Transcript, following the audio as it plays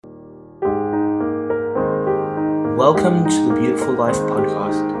Welcome to the Beautiful Life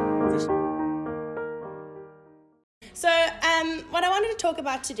podcast. So what I wanted to talk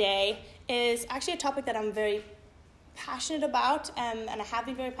about today is actually a topic that I'm very passionate about, and I have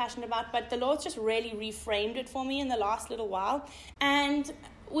been very passionate about, but the Lord's just really reframed it for me in the last little while. And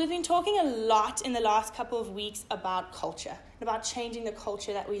we've been talking a lot in the last couple of weeks about culture, about changing the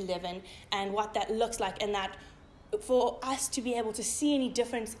culture that we live in and what that looks like, and that for us to be able to see any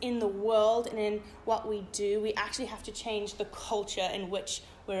difference in the world and in what we do, we actually have to change the culture in which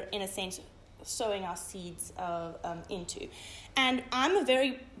we're, in a sense, sowing our seeds into. And I'm a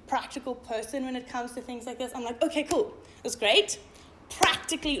very practical person when it comes to things like this. I'm like, okay, cool, that's great.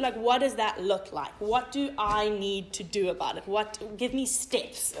 Practically, like, what does that look like? What do I need to do about it? Give me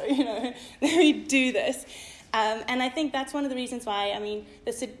steps, let me do this. And I think that's one of the reasons why,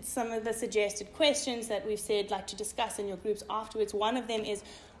 some of the suggested questions that we've said, like, to discuss in your groups afterwards, one of them is,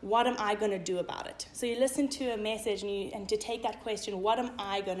 what am I going to do about it? So you listen to a message and to take that question, what am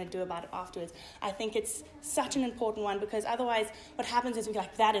I going to do about it afterwards? I think it's such an important one, because otherwise what happens is we're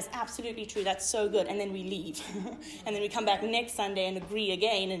like, that is absolutely true, that's so good, and then we leave. And then we come back next Sunday and agree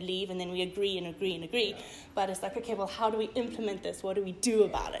again and leave, and then we agree and agree and agree. But it's like, okay, well, how do we implement this? What do we do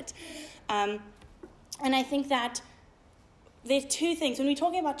about it? And I think that there's two things. When we're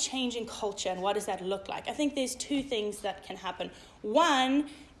talking about changing culture and what does that look like, I think there's two things that can happen. One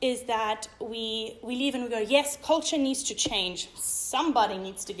is that we leave and we go, yes, culture needs to change. Somebody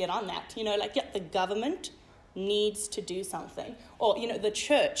needs to get on that. The government needs to do something. Or, the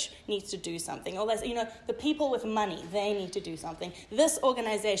church needs to do something. Or, the people with money, they need to do something. This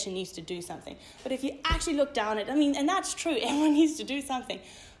organization needs to do something. But if you actually look down at, and that's true, everyone needs to do something.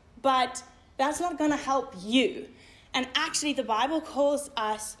 But that's not going to help you. And actually, the Bible calls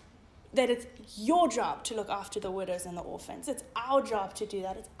us that it's your job to look after the widows and the orphans. It's our job to do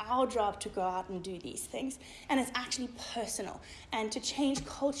that. It's our job to go out and do these things. And it's actually personal. And to change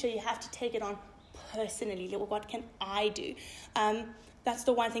culture, you have to take it on personally. What can I do? That's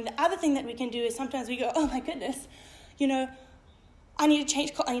the one thing. The other thing that we can do is sometimes we go, oh my goodness, I need to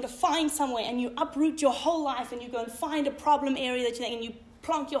change culture. I need to find somewhere. And you uproot your whole life and you go and find a problem area that you think, and you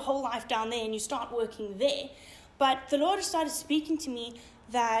plonk your whole life down there and you start working there. But the Lord started speaking to me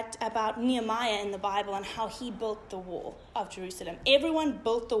about Nehemiah in the Bible and how he built the wall of Jerusalem. Everyone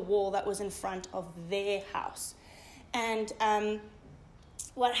built the wall that was in front of their house. And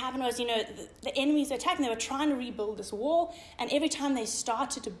what happened was, the enemies were attacking. They were trying to rebuild this wall. And every time they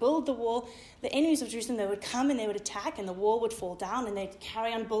started to build the wall, the enemies of Jerusalem, they would come and they would attack, and the wall would fall down, and they'd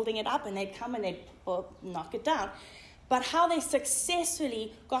carry on building it up, and they'd come and they'd knock it down. But how they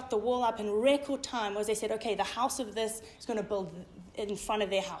successfully got the wall up in record time was they said, okay, the house of this is going to build in front of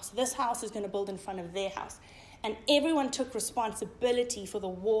their house. This house is going to build in front of their house. And everyone took responsibility for the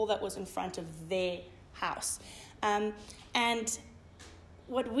wall that was in front of their house. And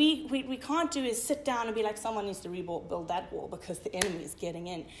what we can't do is sit down and be like, someone needs to build that wall because the enemy is getting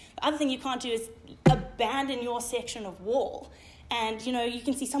in. The other thing you can't do is abandon your section of wall. And, you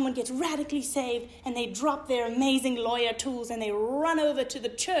can see someone gets radically saved and they drop their amazing lawyer tools and they run over to the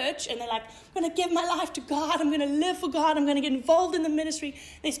church and they're like, I'm going to give my life to God. I'm going to live for God. I'm going to get involved in the ministry.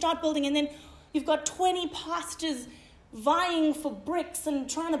 They start building, and then you've got 20 pastors vying for bricks and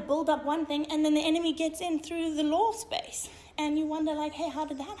trying to build up one thing, and then the enemy gets in through the law space. And you wonder, hey, how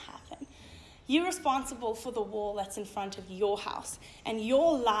did that happen? You're responsible for the wall that's in front of your house. And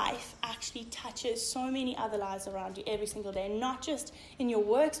your life actually touches so many other lives around you every single day. Not just in your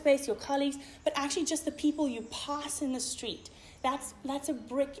workspace, your colleagues, but actually just the people you pass in the street. That's a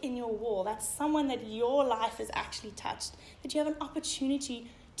brick in your wall. That's someone that your life has actually touched, that you have an opportunity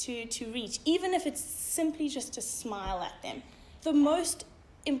to reach, even if it's simply just to smile at them. The most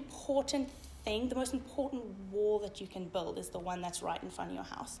important wall that you can build is the one that's right in front of your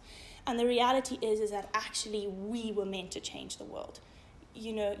house. And the reality is that actually we were meant to change the world.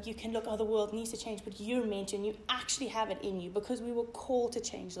 You can look, the world needs to change, but you're meant to, and you actually have it in you because we were called to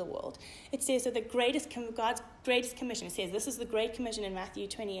change the world. It says that God's greatest commission, it says, this is the Great Commission in Matthew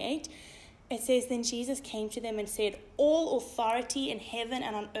 28. It says, then Jesus came to them and said, all authority in heaven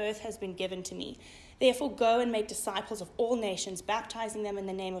and on earth has been given to me. Therefore, go and make disciples of all nations, baptizing them in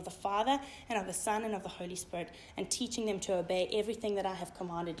the name of the Father and of the Son and of the Holy Spirit, and teaching them to obey everything that I have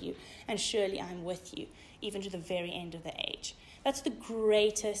commanded you. And surely I am with you, even to the very end of the age. That's the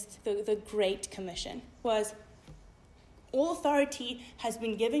Great Commission, was all authority has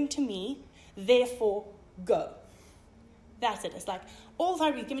been given to me, therefore go. That's it. It's like, all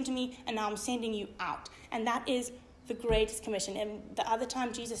authority is given to me, and now I'm sending you out. And that is the greatest commission. And the other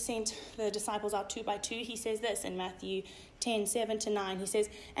time Jesus sent the disciples out 2 by 2, he says this in Matthew 10:7-9. He says,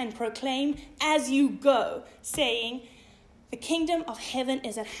 "And proclaim as you go, saying, the kingdom of heaven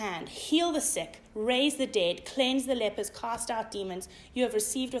is at hand. Heal the sick, raise the dead, cleanse the lepers, cast out demons. You have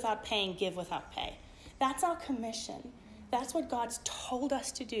received without paying, give without pay." That's our commission. That's what God's told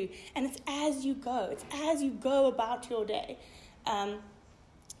us to do. And it's as you go. It's as you go about your day.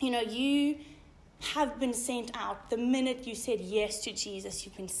 You have been sent out. The minute you said yes to Jesus,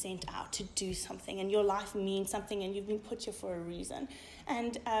 you've been sent out to do something. And your life means something, and you've been put here for a reason.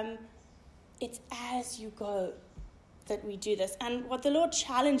 And it's as you go that we do this. And what the Lord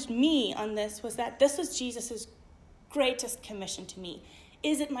challenged me on this was that this was Jesus' greatest commission to me.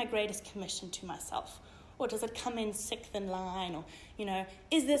 Is it my greatest commission to myself? Or does it come in sixth in line? Or,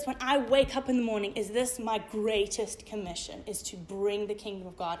 is this, when I wake up in the morning, is this my greatest commission? Is to bring the kingdom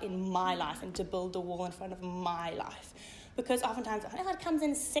of God in my life and to build the wall in front of my life? Because oftentimes, it comes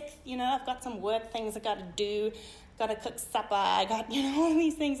in sixth, I've got some work things I've got to do, got to cook supper, I got, all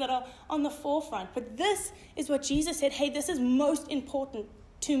these things that are on the forefront. But this is what Jesus said, hey, this is most important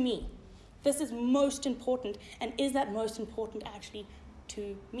to me. This is most important. And is that most important actually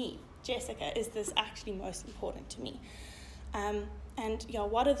to me? Jessica, is this actually most important to me?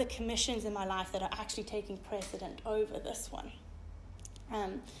 What are the commissions in my life that are actually taking precedent over this one?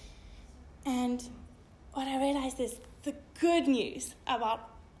 And what I realized is the good news about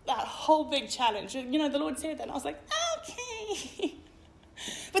that whole big challenge. The Lord said that, and I was like, okay.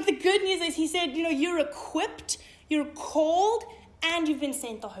 But the good news is he said, you're equipped, you're called, and you've been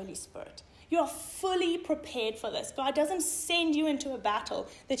sent the Holy Spirit. You're fully prepared for this. God doesn't send you into a battle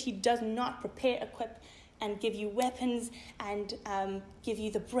that he does not prepare, equip, and give you weapons and give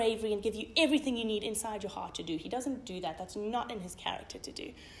you the bravery and give you everything you need inside your heart to do. He doesn't do that. That's not in his character to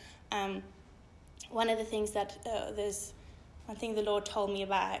do. One of the things that there's one thing the Lord told me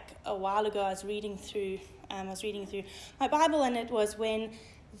about a while ago. I was reading through my Bible, and it was when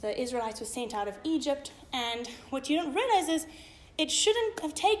the Israelites were sent out of Egypt. And what you don't realize is it shouldn't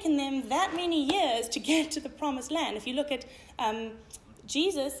have taken them that many years to get to the promised land. If you look at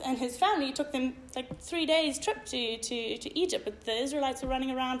Jesus and his family, it took them like 3 days trip to Egypt, but the Israelites were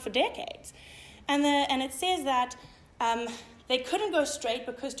running around for decades. And it says that they couldn't go straight,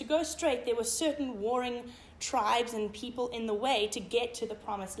 because to go straight there were certain warring tribes and people in the way to get to the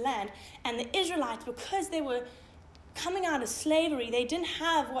promised land. And the Israelites, because they were coming out of slavery, they didn't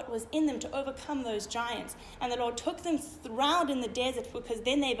have what was in them to overcome those giants. And the Lord took them around in the desert, because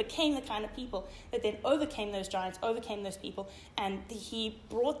then they became the kind of people that then overcame those giants, overcame those people, and he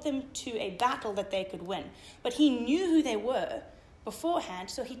brought them to a battle that they could win. But he knew who they were beforehand,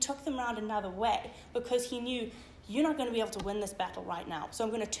 so he took them around another way, because he knew, you're not going to be able to win this battle right now, so I'm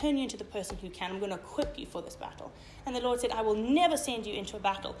going to turn you into the person who can. I'm going to equip you for this battle. And the Lord said, I will never send you into a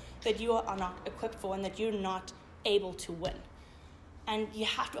battle that you are not equipped for and that you're not able to win. And you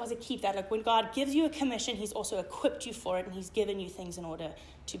have to also keep that. Like, when God gives you a commission, he's also equipped you for it, and he's given you things in order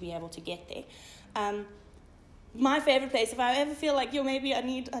to be able to get there. My favorite place, if I ever feel like, maybe I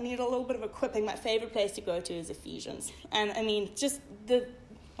need a little bit of equipping, my favorite place to go to is Ephesians. And I mean, just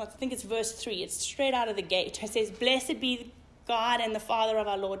I think it's verse 3. It's straight out of the gate. It says, "Blessed be God and the Father of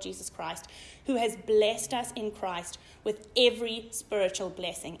our Lord Jesus Christ, who has blessed us in Christ with every spiritual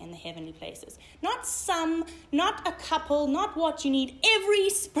blessing in the heavenly places." Not some, not a couple, not what you need,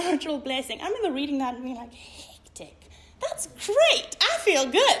 every spiritual blessing. I remember reading that and being like, hectic. That's great. I feel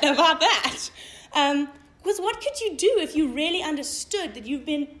good about that. Because what could you do if you really understood that you've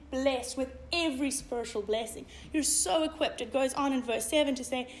been blessed with every spiritual blessing? You're so equipped. It goes on in verse 7 to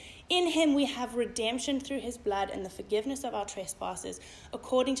say, "In him we have redemption through his blood and the forgiveness of our trespasses,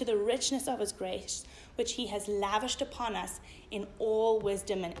 according to the richness of his grace, which he has lavished upon us in all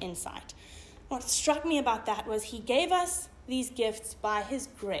wisdom and insight." What struck me about that was he gave us these gifts by his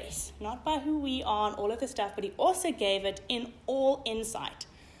grace, not by who we are and all of this stuff, but he also gave it in all insight.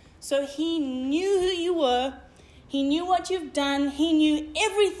 So he knew who you were, he knew what you've done, he knew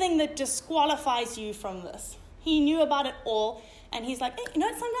everything that disqualifies you from this. He knew about it all, and he's like, hey,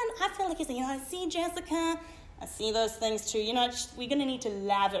 sometimes I feel like he's saying, I see Jessica, I see those things too, we're going to need to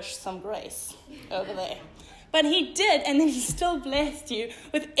lavish some grace over there. But he did, and then he still blessed you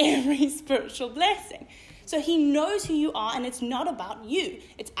with every spiritual blessing. So he knows who you are, and it's not about you,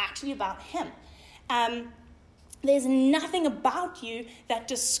 it's actually about him. There's nothing about you that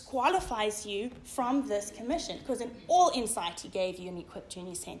disqualifies you from this commission, because in all insight he gave you and he equipped you and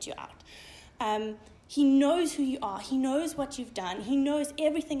he sent you out. He knows who you are. He knows what you've done. He knows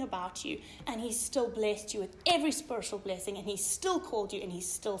everything about you, and he's still blessed you with every spiritual blessing, and he's still called you and he's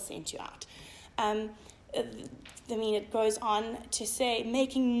still sent you out. it goes on to say,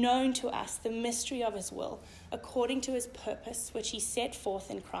 making known to us the mystery of his will, according to his purpose, which he set forth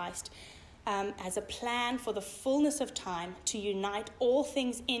in Christ, as a plan for the fullness of time to unite all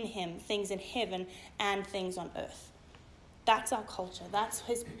things in him, things in heaven and things on earth. That's our culture. That's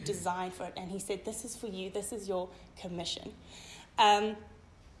his design for it. And he said, this is for you. This is your commission.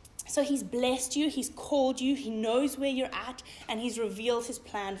 So he's blessed you. He's called you. He knows where you're at. And he's revealed his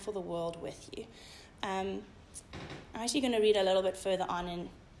plan for the world with you. I'm actually going to read a little bit further on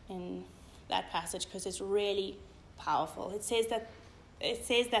in that passage because it's really powerful. It says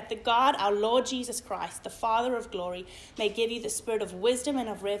that the God, our Lord Jesus Christ, the Father of glory, may give you the spirit of wisdom and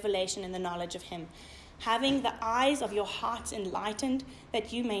of revelation in the knowledge of him, having the eyes of your hearts enlightened,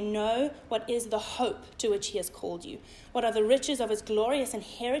 that you may know what is the hope to which he has called you, what are the riches of his glorious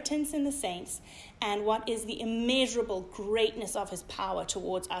inheritance in the saints, and what is the immeasurable greatness of his power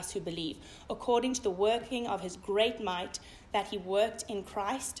towards us who believe, according to the working of his great might that he worked in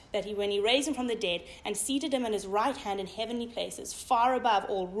Christ, when he raised him from the dead and seated him on his right hand in heavenly places, far above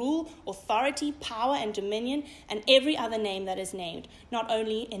all rule, authority, power, and dominion, and every other name that is named, not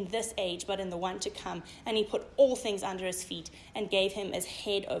only in this age, but in the one to come. And he put all things under his feet and gave him as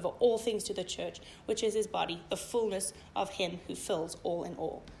head over all things to the church, which is his body, the fullness of him who fills all in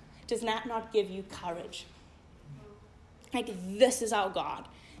all. Does that not give you courage? Like, this is our God.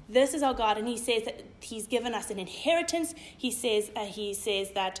 This is our God, and he says that he's given us an inheritance. He says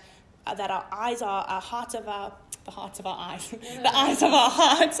that our eyes are the eyes of our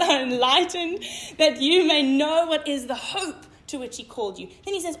hearts are enlightened, that you may know what is the hope to which he called you.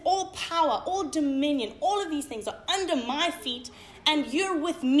 Then he says, all power, all dominion, all of these things are under my feet, and you're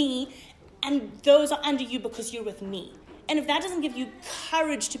with me, and those are under you because you're with me. And if that doesn't give you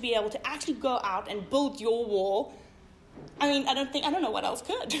courage to be able to actually go out and build your wall, I don't know what else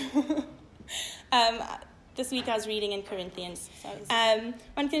could. This week I was reading in Corinthians. 1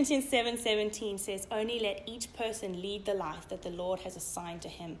 Corinthians 7:17 says, only let each person lead the life that the Lord has assigned to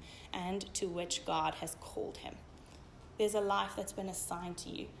him and to which God has called him. There's a life that's been assigned to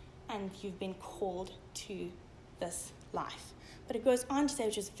you, and you've been called to this life. But it goes on to say,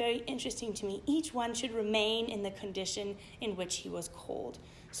 which is very interesting to me, each one should remain in the condition in which he was called.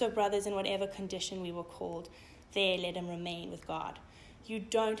 So brothers, in whatever condition we were called, there let him remain with God. You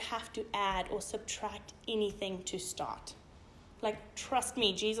don't have to add or subtract anything to start. Like, trust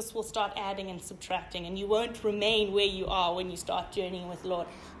me, Jesus will start adding and subtracting, and you won't remain where you are when you start journeying with the Lord.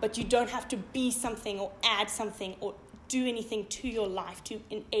 But you don't have to be something or add something or do anything to your life to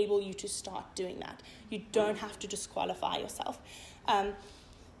enable you to start doing that. You don't have to disqualify yourself.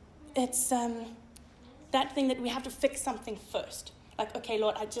 It's that thing that we have to fix something first. Like, okay,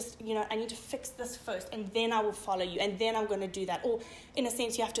 Lord, I need to fix this first, and then I will follow you, and then I'm going to do that. Or, in a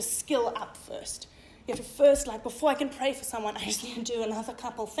sense, you have to skill up first. You have to first, before I can pray for someone, I just need to do another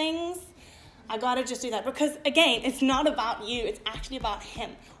couple things. I got to just do that. Because, again, it's not about you. It's actually about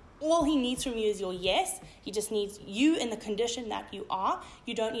him. All he needs from you is your yes. He just needs you in the condition that you are.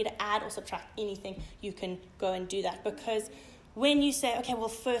 You don't need to add or subtract anything. You can go and do that. Because when you say, okay, well,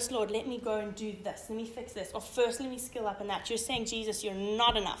 first, Lord, let me go and do this. Let me fix this. Or first, let me skill up in that. You're saying, Jesus, you're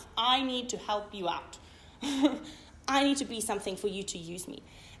not enough. I need to help you out. I need to be something for you to use me.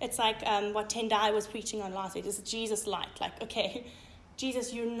 It's like what Tendai was preaching on last week. It's Jesus light. Like, okay,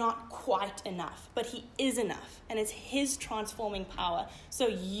 Jesus, you're not quite enough. But he is enough. And it's his transforming power. So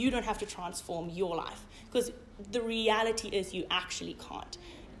you don't have to transform your life. Because the reality is you actually can't.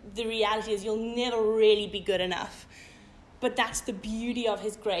 The reality is you'll never really be good enough. But that's the beauty of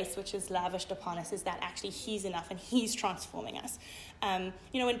his grace, which is lavished upon us, is that actually he's enough and he's transforming us.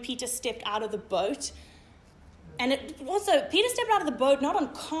 When Peter stepped out of the boat, and Peter stepped out of the boat not on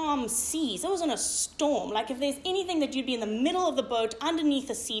calm seas. It was on a storm. Like, if there's anything that you'd be in the middle of the boat,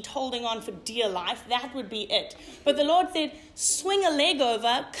 underneath a seat, holding on for dear life, that would be it. But the Lord said, swing a leg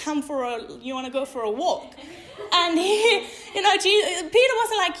over, you want to go for a walk. And Peter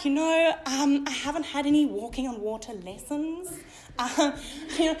wasn't like, I haven't had any walking on water lessons.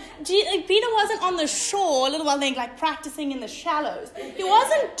 Peter wasn't on the shore a little while then, practicing in the shallows. He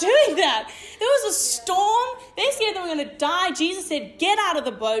wasn't doing that. There was a storm. They scared they were going to die. Jesus said, get out of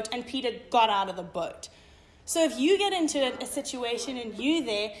the boat, and Peter got out of the boat. So if you get into a situation and you're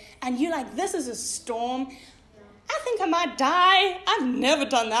there, and you're like, this is a storm, I think I might die. I've never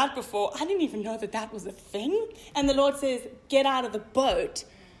done that before. I didn't even know that was a thing. And the Lord says, get out of the boat.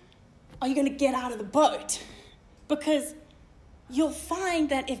 Are you going to get out of the boat? Because you'll find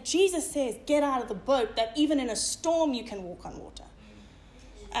that if Jesus says, get out of the boat, that even in a storm you can walk on water.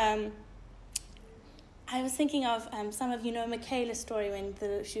 I was thinking of some of you know Michaela's story when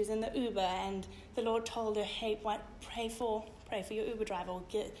she was in the Uber and the Lord told her, hey, pray for your Uber driver, or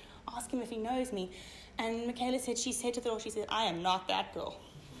ask him if he knows me. And Michaela said, she said to the Lord, she said, I am not that girl.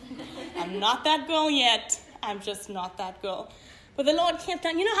 I'm not that girl yet. I'm just not that girl. But the Lord kept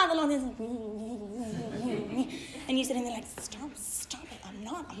on, you know how the Lord is, and you're sitting there like, stop it, I'm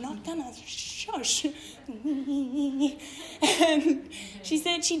not gonna, shush. And she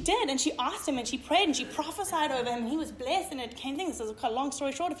said she did, and she asked him, and she prayed, and she prophesied over him, and he was blessed, and it came things. This is a long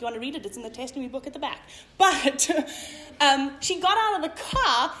story short. If you want to read it, it's in the testimony book at the back. But she got out of the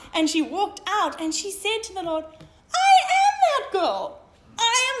car, and she walked out, and she said to the Lord, I am that girl.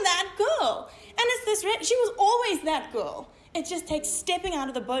 I am that girl. And it's this, she was always that girl. It just takes stepping out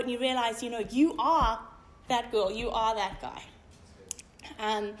of the boat and you realize, you are that girl. You are that guy.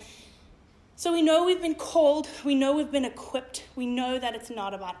 So we know we've been called. We know we've been equipped. We know that it's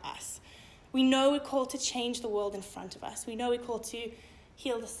not about us. We know we're called to change the world in front of us. We know we're called to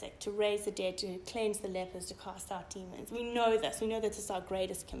heal the sick, to raise the dead, to cleanse the lepers, to cast out demons. We know this. We know that this is our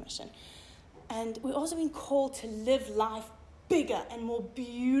greatest commission. And we've also been called to live life bigger and more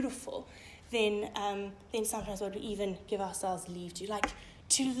beautiful than sometimes what we even give ourselves leave to. Like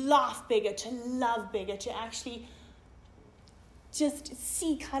to laugh bigger, to love bigger, to actually just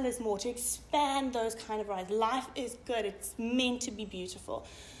see colors more, to expand those kind of rights. Life is good. It's meant to be beautiful.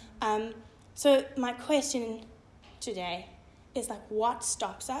 So my question today is like, what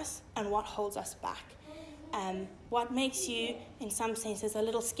stops us and what holds us back? What makes you, in some senses, a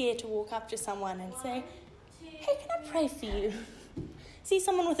little scared to walk up to someone and say, hey, can I pray for you? See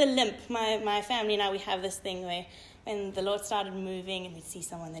someone with a limp. My family and I, we have this thing where when the Lord started moving and we'd see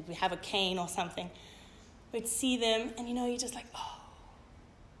someone that we have a cane or something, we'd see them and you're just like, oh.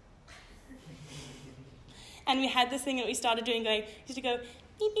 And we had this thing that we started doing used to go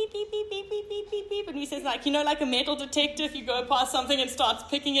beep, beep, beep, beep, beep, beep, beep, beep, beep. And we says like, like a metal detector, if you go past something and starts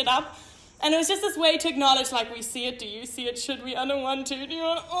picking it up. And it was just this way to acknowledge, like, we see it, do you see it, should we, I don't want to,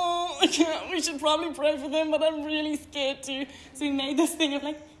 we should probably pray for them, but I'm really scared to. So we made this thing of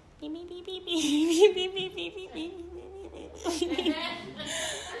like, beep, beep, beep, beep, beep, beep, beep, beep, beep, beep, beep.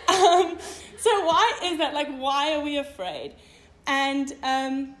 So why is that? Like, why are we afraid? And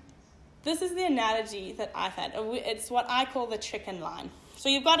this is the analogy that I've had. It's what I call the chicken line. So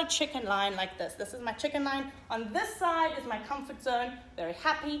you've got a chicken line like this. This is my chicken line. On this side is my comfort zone. Very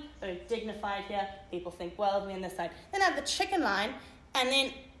happy, very dignified here. People think well of me on this side. Then I have the chicken line, and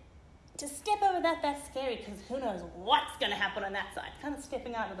then to step over that's scary because who knows what's going to happen on that side. Kind of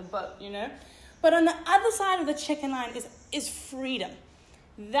stepping out of the boat, But on the other side of the chicken line is freedom.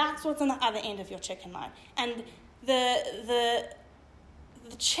 That's what's on the other end of your chicken line. And the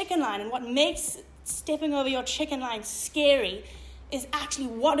chicken line and what makes stepping over your chicken line scary is actually,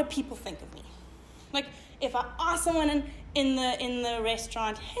 what do people think of me? Like, if I ask someone in the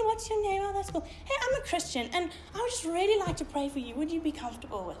restaurant, hey, what's your name? Oh, that's cool. Hey, I'm a Christian, and I would just really like to pray for you. Would you be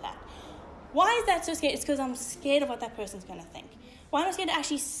comfortable with that? Why is that so scary? It's because I'm scared of what that person's going to think. Why am I scared to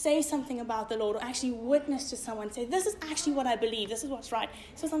actually say something about the Lord or actually witness to someone, say, this is actually what I believe, this is what's right?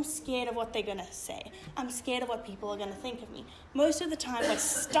 It's because I'm scared of what they're going to say. I'm scared of what people are going to think of me. Most of the time, what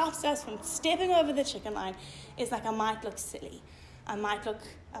stops us from stepping over the chicken line is like, I might look silly. I might look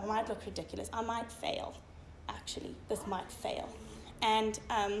ridiculous. I might fail, actually. This might fail. And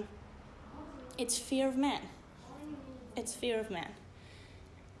it's fear of man. It's fear of man.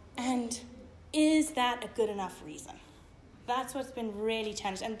 And is that a good enough reason? That's what's been really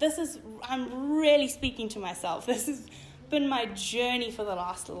challenged. And I'm really speaking to myself. This has been my journey for the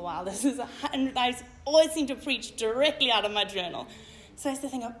last little while. And I always seem to preach directly out of my journal. So it's the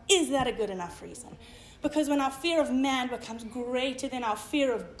thing of, is that a good enough reason? Because when our fear of man becomes greater than our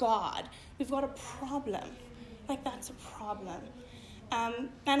fear of God, we've got a problem. Like, that's a problem.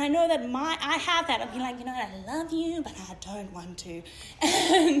 And I know that I have that. I'll be like, I love you, but I don't want to.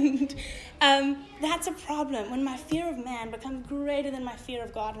 And that's a problem. When my fear of man becomes greater than my fear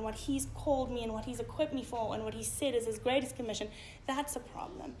of God and what he's called me and what he's equipped me for and what he said is his greatest commission, that's a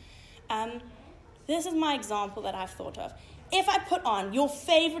problem. This is my example that I've thought of. If I put on your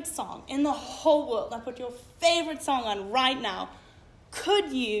favorite song in the whole world, I put your favorite song on right now,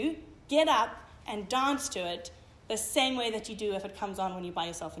 could you get up and dance to it the same way that you do if it comes on when you're by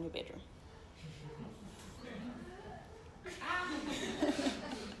yourself in your bedroom?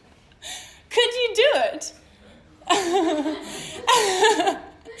 Could you do it?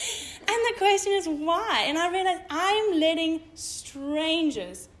 And the question is why? And I realized I'm letting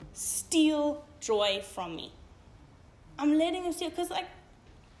strangers steal joy from me. I'm letting them steal, because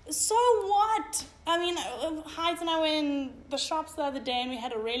so what? I mean, Heights and I were in the shops the other day and we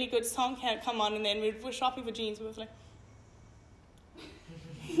had a really good song come on, and then we were shopping for jeans. We were like,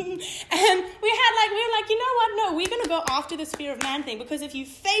 and we were like, you know what? No, we're going to go after this fear of man thing, because if you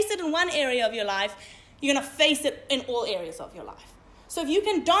face it in one area of your life, you're going to face it in all areas of your life. So if you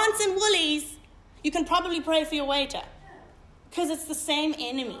can dance in Woolies, you can probably pray for your waiter, because it's the same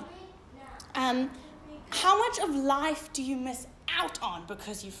enemy. How much of life do you miss out on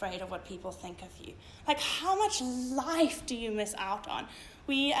because you're afraid of what people think of you? Like, how much life do you miss out on?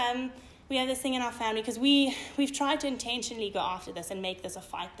 We have this thing in our family, because we've tried to intentionally go after this and make this a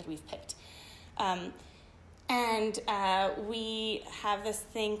fight that we've picked. We have this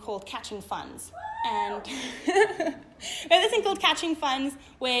thing called catching funds. And we have this thing called catching funds,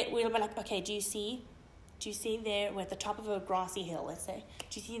 where we'll be like, okay, do you see there, we're at the top of a grassy hill, let's say,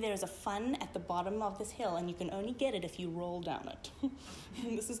 do you see there's a fun at the bottom of this hill, and you can only get it if you roll down it.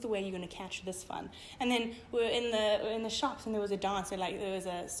 This is the way you're going to catch this fun. And then we're in the shops, and there was a dance, and there was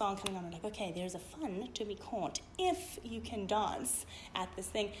a song coming on, and like, okay, there's a fun to be caught if you can dance at this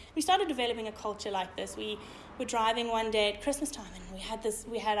thing. We started developing a culture like this. We were driving one day at Christmas time, and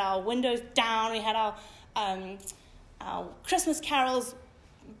we had our windows down, we had our Christmas carols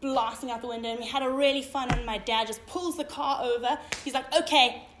blasting out the window, and we had a really fun, and my dad just pulls the car over. He's like,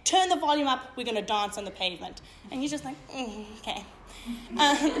 okay, turn the volume up, we're going to dance on the pavement. And you're just like, okay.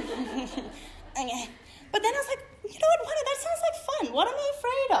 Okay. But then I was like, you know what, that sounds like fun. What am I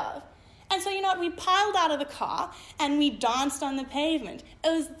afraid of? And so, you know what, we piled out of the car and we danced on the pavement.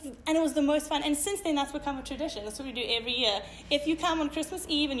 It was the most fun. And since then, that's become a tradition. That's what we do every year. If you come on Christmas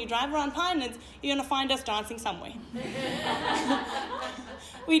Eve and you drive around Pinelands, you're going to find us dancing somewhere.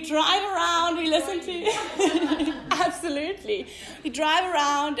 We drive around, we listen to... Absolutely. We drive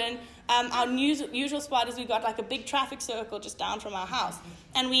around, and our usual spot is we've got like a big traffic circle just down from our house.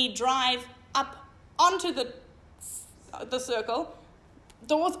 And we drive up onto the circle,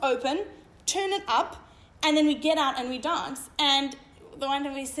 doors open, turn it up, and then we get out and we dance. And the one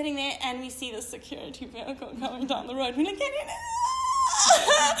time we're sitting there and we see the security vehicle coming down the road. We're like, get in.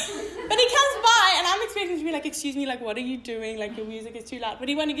 But he comes by, and I'm expecting to be like, excuse me, like, what are you doing? Like, your music is too loud. But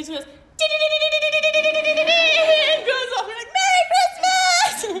when he gets to us, it goes off. We're like, Merry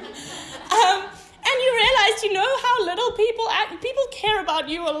Christmas! And you realize, you know how little people care about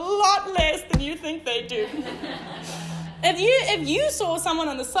you a lot less than you think they do. If you saw someone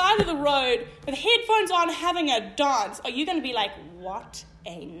on the side of the road with headphones on having a dance, are you going to be like, what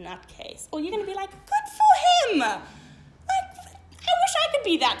a nutcase? Or are you going to be like, good for him? Like, I wish I could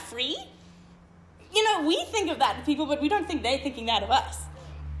be that free. You know, we think of that to people, but we don't think they're thinking that of us.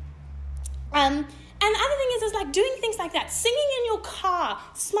 And the other thing is like doing things like that, singing in your car,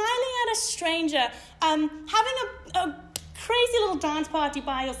 smiling at a stranger, having a crazy little dance party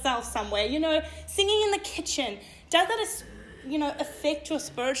by yourself somewhere, you know, singing in the kitchen. Does that, affect your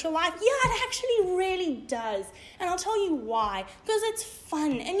spiritual life? Yeah, it actually really does. And I'll tell you why. Because it's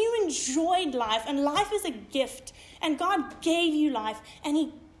fun, and you enjoyed life, and life is a gift. And God gave you life, and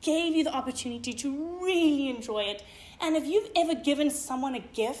He gave you the opportunity to really enjoy it. And if you've ever given someone a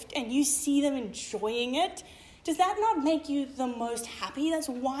gift and you see them enjoying it, does that not make you the most happy? That's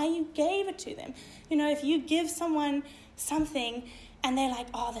why you gave it to them. You know, if you give someone something and they're like,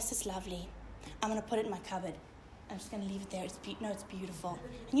 oh, this is lovely, I'm going to put it in my cupboard. I'm just going to leave it there. It's beautiful.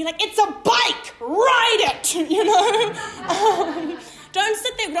 And you're like, it's a bike! Ride it! You know? Don't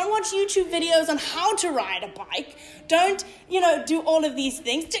sit there. Don't watch YouTube videos on how to ride a bike. Don't, do all of these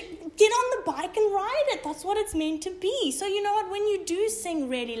things. Get on the bike and ride it. That's what it's meant to be. So you know what? When you do sing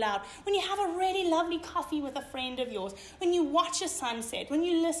really loud, when you have a really lovely coffee with a friend of yours, when you watch a sunset, when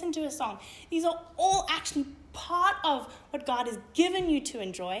you listen to a song, these are all actually part of what God has given you to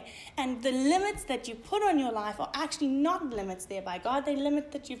enjoy, and the limits that you put on your life are actually not limits there by God, they're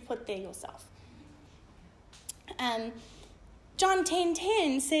limits that you've put there yourself. John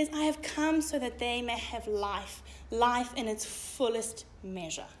 10:10 says, I have come so that they may have life in its fullest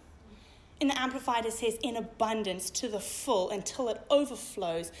measure. In the Amplified it says, in abundance, to the full, until it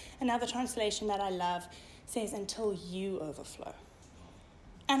overflows. Another translation that I love says, until you overflow.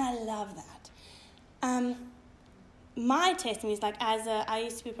 And I love that. My testimony is like, I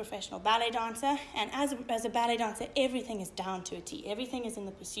used to be a professional ballet dancer, and as a ballet dancer, everything is down to a T. Everything is in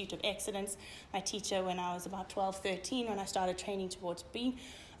the pursuit of excellence. My teacher, when I was about 12, 13, when I started training towards being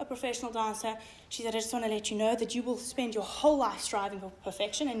a professional dancer, she said, I just want to let you know that you will spend your whole life striving for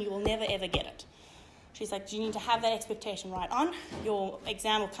perfection, and you will never, ever get it. She's like, you need to have that expectation right on. Your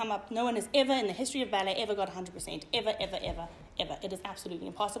exam will come up. No one has ever, in the history of ballet, ever got 100%. Ever, ever, ever, ever. It is absolutely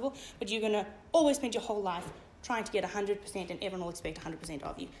impossible. But you're going to always spend your whole life trying to get 100% and everyone will expect 100%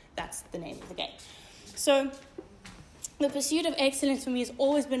 of you. That's the name of the game. So the pursuit of excellence for me has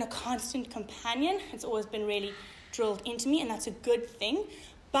always been a constant companion. It's always been really drilled into me, and that's a good thing.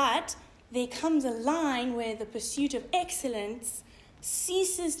 But there comes a line where the pursuit of excellence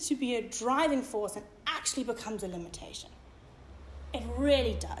ceases to be a driving force and actually becomes a limitation. It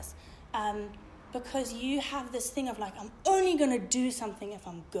really does. Because you have this thing of like, I'm only going to do something if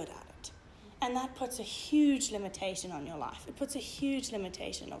I'm good at it. And that puts a huge limitation on your life. It puts a huge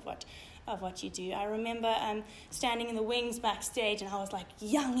limitation of what you do. I remember standing in the wings backstage, and I was like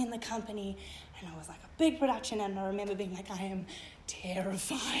young in the company, and I was like a big production, and I remember being like, I am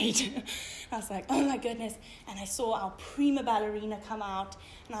terrified. I was like, oh my goodness. And I saw our prima ballerina come out,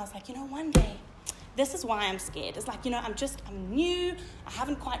 and I was like, one day, this is why I'm scared. It's like, I'm new. I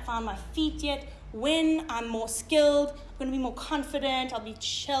haven't quite found my feet yet. When I'm more skilled, I'm going to be more confident. I'll be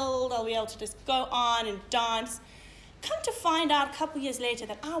chilled. I'll be able to just go on and dance. Come to find out a couple years later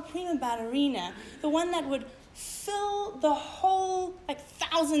that our prima ballerina, the one that would fill the whole,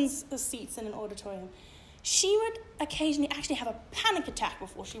 thousands of seats in an auditorium, she would occasionally actually have a panic attack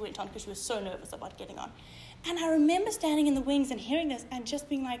before she went on because she was so nervous about getting on. And I remember standing in the wings and hearing this and just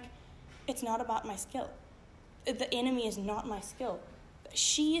being like, it's not about my skill. The enemy is not my skill.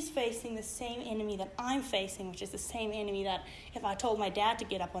 She is facing the same enemy that I'm facing, which is the same enemy that if I told my dad to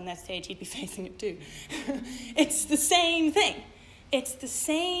get up on that stage, he'd be facing it too. It's the same thing. It's the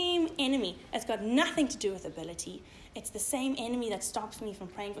same enemy. It's got nothing to do with ability. It's the same enemy that stops me from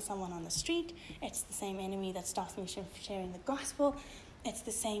praying for someone on the street. It's the same enemy that stops me from sharing the gospel. It's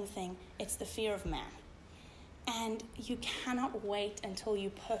the same thing. It's the fear of man. And you cannot wait until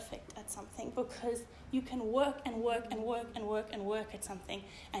you're perfect at something, because you can work and work and work and work and work at something,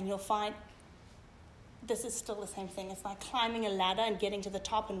 and you'll find this is still the same thing. It's like climbing a ladder and getting to the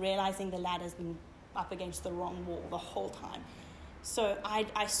top and realizing the ladder's been up against the wrong wall the whole time. So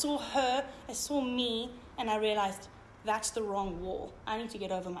I saw her, I saw me, and I realized that's the wrong wall. I need to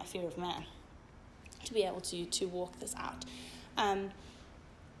get over my fear of man to be able to walk this out.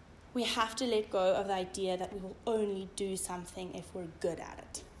 We have to let go of the idea that we will only do something if we're good at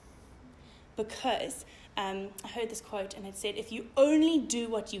it. Because I heard this quote, and it said, if you only do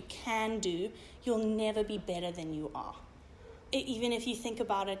what you can do, you'll never be better than you are. Even if you think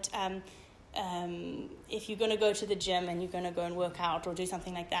about it, if you're going to go to the gym and you're going to go and work out or do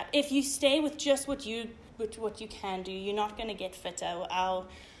something like that, if you stay with just what you can do, you're not going to get fitter.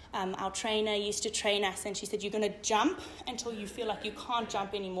 Our trainer used to train us, and she said, you're going to jump until you feel like you can't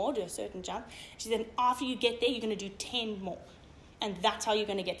jump anymore, do a certain jump. She said, after you get there, you're going to do 10 more. And that's how you're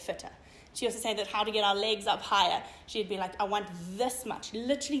going to get fitter. She also said that how to get our legs up higher. She'd be like, I want this much,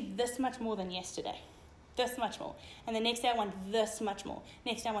 literally this much more than yesterday. This much more. And the next day I want this much more.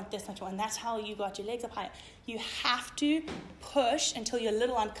 Next day I want this much more. And that's how you got your legs up higher. You have to push until you're a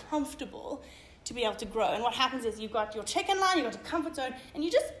little uncomfortable to be able to grow. And what happens is you've got your chicken line, you've got your comfort zone, and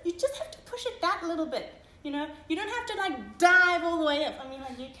you just have to push it that little bit. You don't have to dive all the way up. I mean,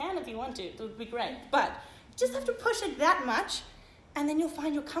 you can if you want to. It would be great. But you just have to push it that much, and then you'll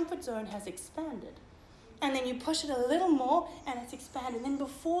find your comfort zone has expanded. And then you push it a little more, and it's expanded. And then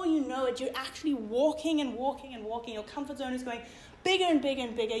before you know it, you're actually walking and walking and walking. Your comfort zone is going bigger and bigger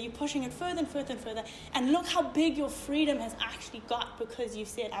and bigger. You're pushing it further and further and further. And look how big your freedom has actually got, because you've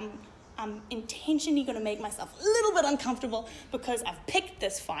said, I'm intentionally going to make myself a little bit uncomfortable because I've picked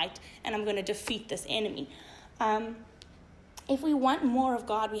this fight and I'm going to defeat this enemy. If we want more of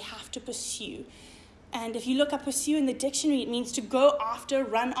God, we have to pursue. And if you look up pursue in the dictionary, it means to go after,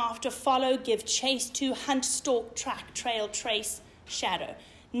 run after, follow, give chase to, hunt, stalk, track, trail, trace, shadow.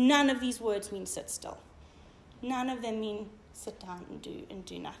 None of these words mean sit still. None of them mean sit down and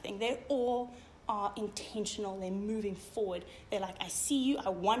do nothing. They all are intentional. They're moving forward. They're like, I see you, I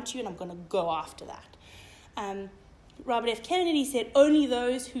want you, and I'm going to go after that. Robert F. Kennedy said, only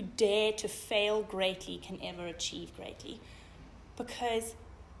those who dare to fail greatly can ever achieve greatly. Because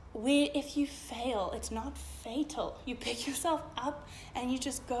if you fail, it's not fatal. You pick yourself up and you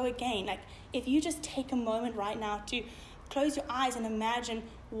just go again. If you just take a moment right now to close your eyes and imagine,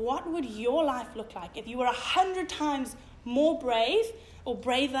 what would your life look like if you were 100 times more brave or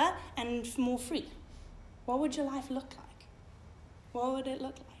braver and more free? What would your life look like? What would it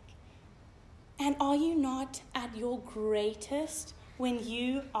look like? And are you not at your greatest when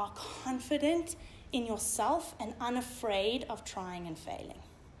you are confident in yourself and unafraid of trying and failing?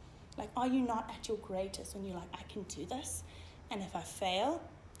 Are you not at your greatest when you're like, I can do this, and if I fail,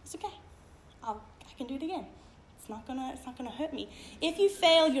 it's okay. I can do it again. It's not gonna hurt me. If you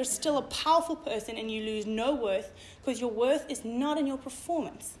fail, you're still a powerful person and you lose no worth, because your worth is not in your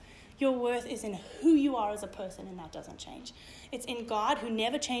performance. Your worth is in who you are as a person, and that doesn't change. It's in God, who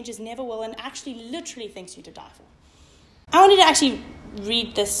never changes, never will, and actually literally thinks you to die for. I wanted to actually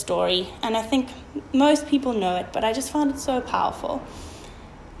read this story, and I think most people know it, but I just found it so powerful.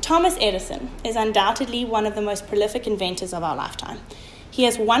 Thomas Edison is undoubtedly one of the most prolific inventors of our lifetime. He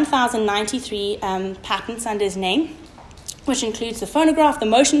has 1,093 patents under his name, which includes the phonograph, the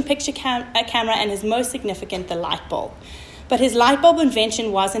motion picture camera, and his most significant, the light bulb. But his light bulb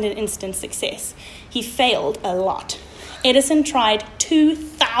invention wasn't an instant success. He failed a lot. Edison tried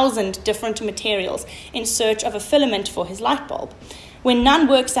 2,000 different materials in search of a filament for his light bulb. When none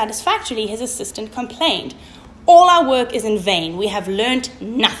worked satisfactorily, his assistant complained, "All our work is in vain. We have learnt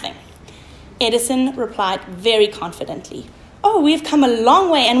nothing." Edison replied very confidently, "Oh, we've come a long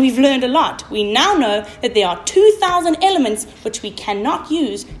way and we've learned a lot. We now know that there are 2,000 elements which we cannot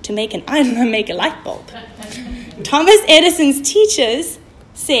use to make a light bulb." Thomas Edison's teachers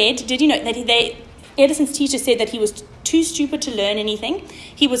said, did you know that Edison's teacher said that he was too stupid to learn anything?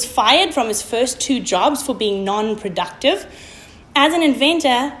 He was fired from his first 2 jobs for being non-productive. As an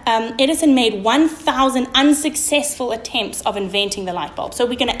inventor, Edison made 1,000 unsuccessful attempts of inventing the light bulb. So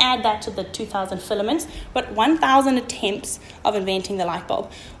we're going to add that to the 2,000 filaments, but 1,000 attempts of inventing the light bulb.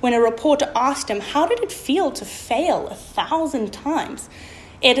 When a reporter asked him, how did it feel to fail 1,000 times?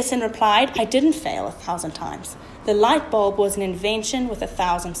 Edison replied, "I didn't fail 1,000 times. The light bulb was an invention with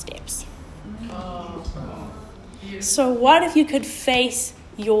 1,000 steps." So what if you could face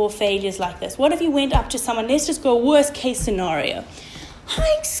your failures like this? What if you went up to someone, let's just go worst case scenario. "Hi,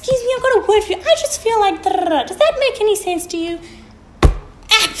 excuse me, I've got a word for you. I just feel like, does that make any sense to you?"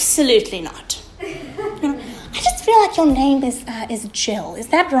 "Absolutely not." "I just feel like your name is Jill. Is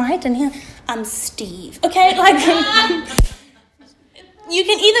that right?" And "I'm Steve." Okay, like you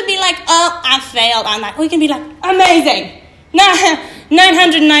can either be like, "Oh, I failed," or you can be like, "Amazing. Now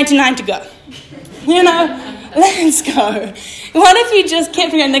 999 to go." Let's go. What if you just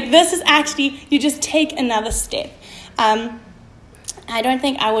kept going? Like, this is actually, you just take another step. I don't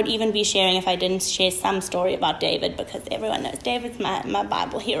think I would even be sharing if I didn't share some story about David, because everyone knows David's my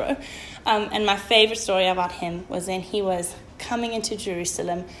Bible hero. And my favorite story about him was when he was coming into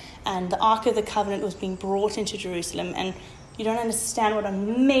Jerusalem and the Ark of the Covenant was being brought into Jerusalem. And you don't understand what an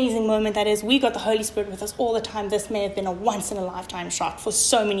amazing moment that is. We got the Holy Spirit with us all the time. This may have been a once-in-a-lifetime shot for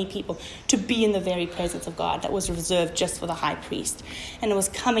so many people to be in the very presence of God that was reserved just for the high priest. And it was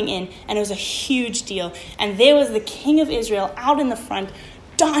coming in, and it was a huge deal. And there was the King of Israel out in the front,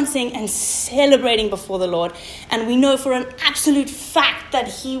 dancing and celebrating before the Lord. And we know for an absolute fact that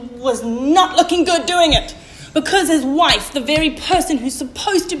he was not looking good doing it, because his wife, the very person who's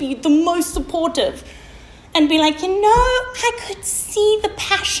supposed to be the most supportive, and be like, I could see the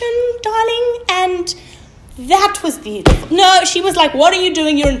passion, darling, and that was beautiful. No, she was like, "What are you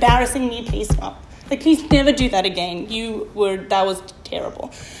doing? You're embarrassing me. Please stop. Like, please never do that again. That was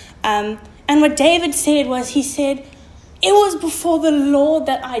terrible." And what David said was, he said, "It was before the Lord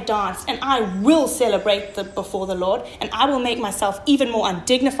that I danced, and I will celebrate before the Lord, and I will make myself even more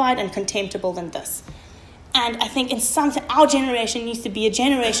undignified and contemptible than this." And I think in some sense, our generation needs to be a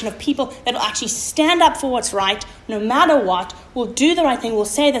generation of people that will actually stand up for what's right, no matter what, will do the right thing, will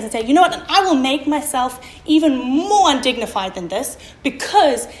say this and say, "You know what, and I will make myself even more undignified than this,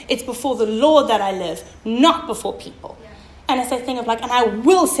 because it's before the Lord that I live, not before people." Yeah. And it's that thing of like, and I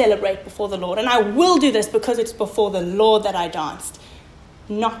will celebrate before the Lord, and I will do this because it's before the Lord that I danced,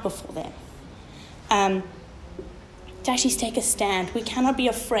 not before them. To actually take a stand. We cannot be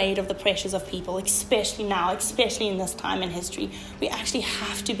afraid of the pressures of people, especially now, especially in this time in history. We actually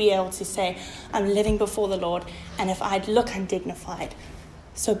have to be able to say, "I'm living before the Lord, and if I look undignified,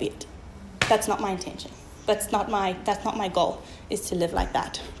 so be it. That's not my intention. That's not my goal, is to live like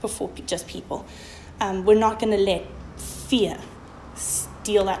that before just people." We're not going to let fear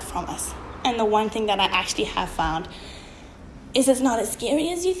steal that from us. And the one thing that I actually have found is it's not as scary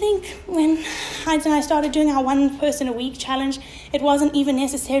as you think. When Heinz and I started doing our 1 person a week challenge, it wasn't even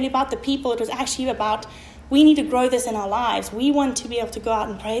necessarily about the people. It was actually about, we need to grow this in our lives. We want to be able to go out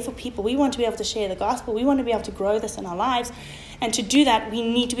and pray for people. We want to be able to share the gospel. We want to be able to grow this in our lives. And to do that, we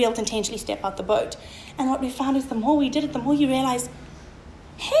need to be able to intentionally step out the boat. And what we found is the more we did it, the more you realize,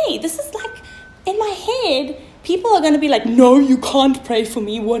 hey, this is like, in my head, people are going to be like, "No, you can't pray for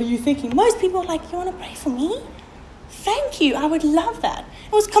me. What are you thinking?" Most people are like, "You want to pray for me? Thank you, I would love that."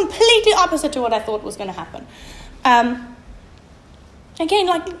 It was completely opposite to what I thought was going to happen. Again,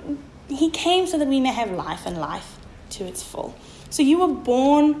 like, he came so that we may have life and life to its full. So you were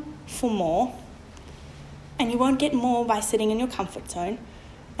born for more, and you won't get more by sitting in your comfort zone.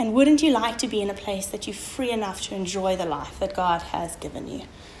 And wouldn't you like to be in a place that you're free enough to enjoy the life that God has given you?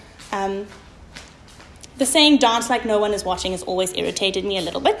 The saying "dance like no one is watching" has always irritated me a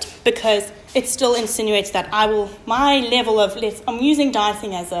little bit, because it still insinuates that I'm using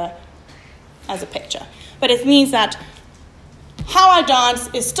dancing as a picture. But it means that how I dance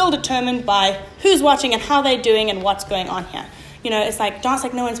is still determined by who's watching and how they're doing and what's going on here. It's like, dance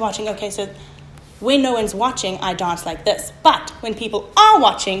like no one's watching. Okay, so when no one's watching, I dance like this. But when people are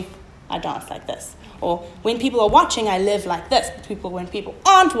watching, I dance like this. Or when people are watching, I live like this. But when people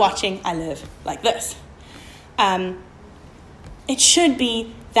aren't watching, I live like this. It should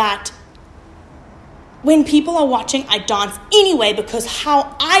be that when people are watching, I dance anyway, because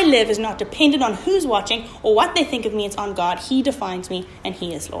how I live is not dependent on who's watching or what they think of me. It's on God. He defines me and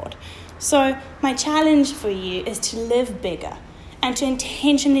He is Lord. So my challenge for you is to live bigger and to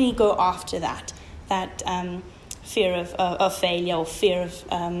intentionally go after that fear of failure or fear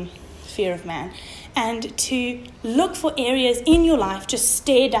of man. And to look for areas in your life, just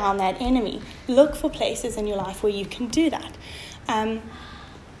stare down that enemy. Look for places in your life where you can do that.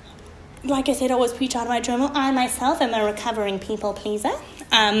 Like I said, I always preach out of my journal. I myself am a recovering people pleaser.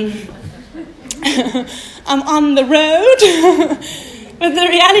 I'm on the road. But the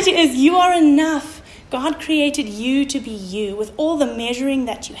reality is, you are enough. God created you to be you. With all the measuring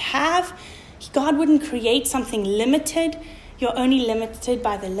that you have, God wouldn't create something limited. You're only limited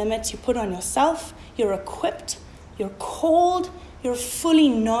by the limits you put on yourself. You're equipped. You're called. You're fully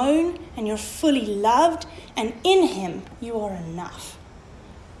known. And you're fully loved. And in Him, you are enough.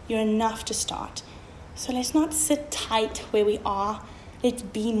 You're enough to start. So let's not sit tight where we are. Let's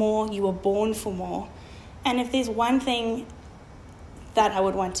be more. You were born for more. And if there's one thing that I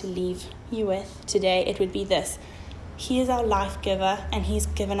would want to leave you with today, it would be this. He is our life giver, and He's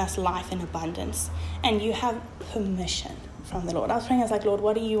given us life in abundance. And you have permission from the Lord. I was praying, I was like, Lord,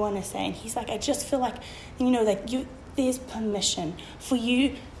 what do you want to say? And He's like, I just feel like, there's permission for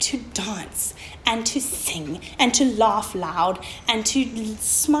you to dance and to sing and to laugh loud and to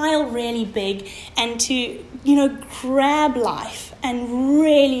smile really big and to, grab life and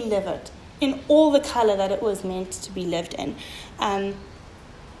really live it in all the color that it was meant to be lived in. And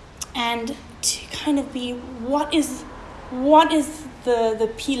to kind of be, what is the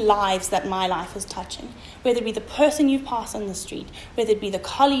lives that my life is touching? Whether it be the person you pass on the street, whether it be the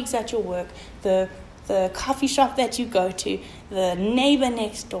colleagues at your work, the coffee shop that you go to, the neighbor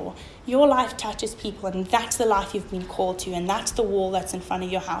next door. Your life touches people, and that's the life you've been called to, and that's the wall that's in front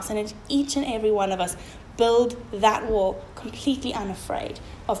of your house. And it's each and every one of us build that wall completely unafraid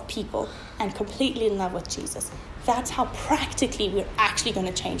of people and completely in love with Jesus. That's how practically we're actually going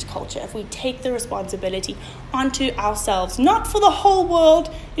to change culture, if we take the responsibility onto ourselves, not for the whole world.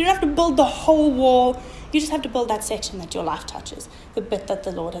 You don't have to build the whole wall. You just have to build that section that your life touches, the bit that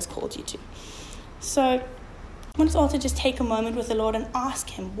the Lord has called you to. So I want us all to just take a moment with the Lord and ask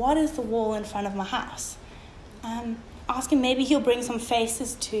Him, what is the wall in front of my house? Ask Him, maybe He'll bring some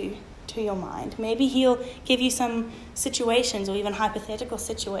faces to your mind. Maybe He'll give you some situations or even hypothetical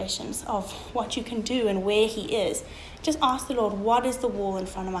situations of what you can do and where He is. Just ask the Lord, what is the wall in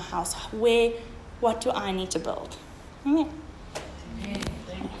front of my house? What do I need to build? Amen.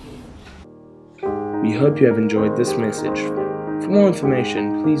 We hope you have enjoyed this message. For more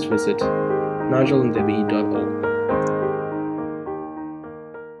information, please visit nigelanddebbie.org.